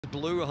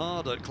Blew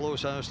hard at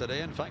Close House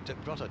today. In fact, it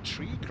brought a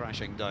tree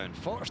crashing down,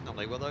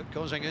 fortunately without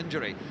causing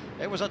injury.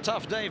 It was a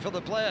tough day for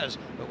the players,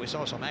 but we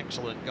saw some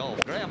excellent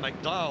golf. Graham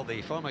McDowell,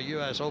 the former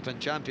US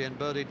Open champion,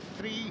 birdied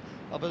 3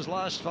 of his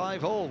last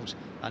 5 holes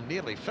and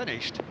nearly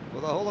finished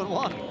with a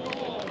hole-in-one.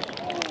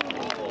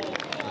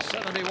 A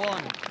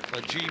 71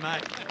 for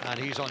G-Mac, and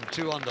he's on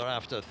 2 under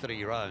after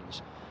 3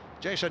 rounds.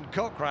 Jason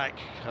Kokrak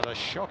had a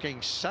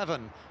shocking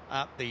 7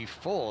 at the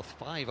 4th,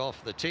 5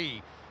 off the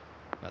tee,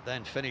 but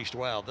then finished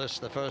well. This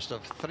the first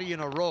of 3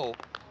 in a row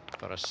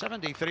for a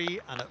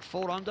 73, and at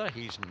 4 under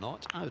he's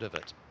not out of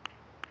it.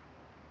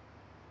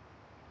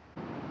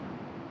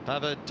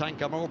 Pavid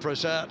Tankamor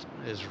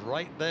is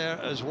right there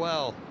as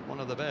well. One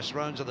of the best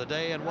rounds of the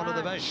day and one of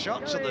the best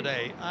shots of the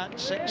day at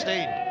 16.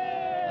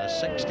 A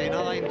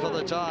 69 for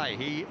the tie.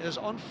 He is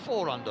on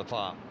 4 under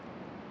par.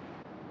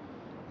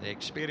 The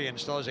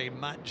experienced Aussie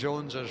Matt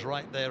Jones is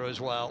right there as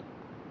well.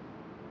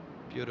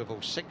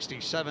 Beautiful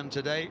 67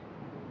 today.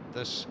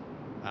 This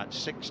at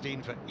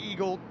 16 for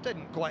Eagle.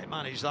 Didn't quite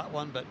manage that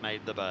one, but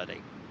made the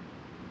birdie.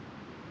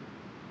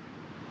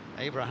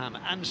 Abraham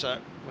Anser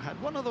had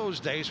one of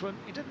those days when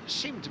he didn't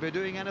seem to be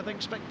doing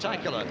anything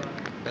spectacular,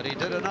 but he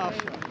did enough.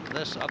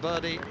 This a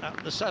birdie at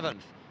the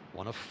 7th,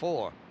 1 of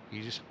 4.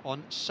 He's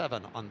on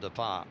 7 under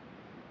par.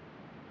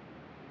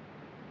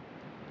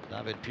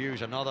 David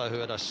Hughes, another who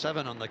had a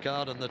 7 on the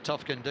card in the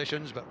tough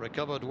conditions, but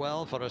recovered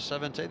well for a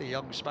 70. The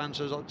young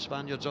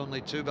Spaniard's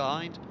only 2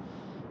 behind.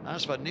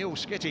 As for Neil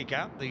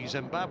Skittycap, the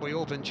Zimbabwe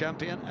Open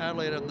champion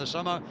earlier in the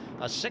summer,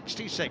 a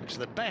 66,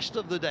 the best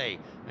of the day,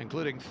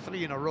 including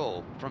 3 in a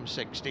row from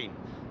 16.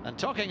 And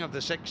talking of the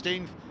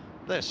 16th,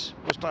 this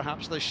was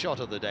perhaps the shot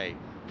of the day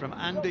from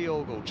Andy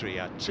Ogletree,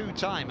 a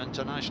 2-time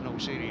International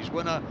Series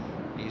winner.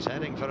 He's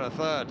heading for a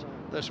 3rd.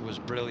 This was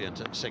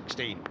brilliant at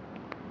 16.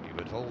 He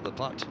would hold the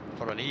putt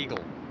for an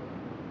eagle.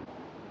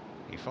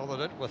 He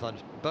followed it with a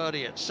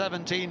birdie at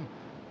 17,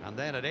 and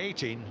then at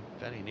 18,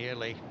 very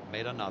nearly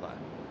made another.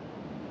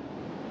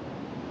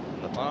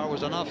 The par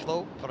was enough,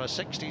 though, for a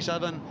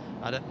 67,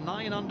 and at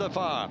 9 under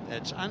par,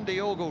 it's Andy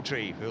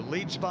Ogletree who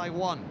leads by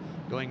 1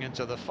 going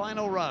into the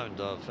final round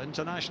of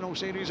International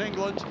Series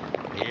England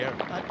here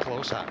at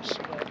Close House.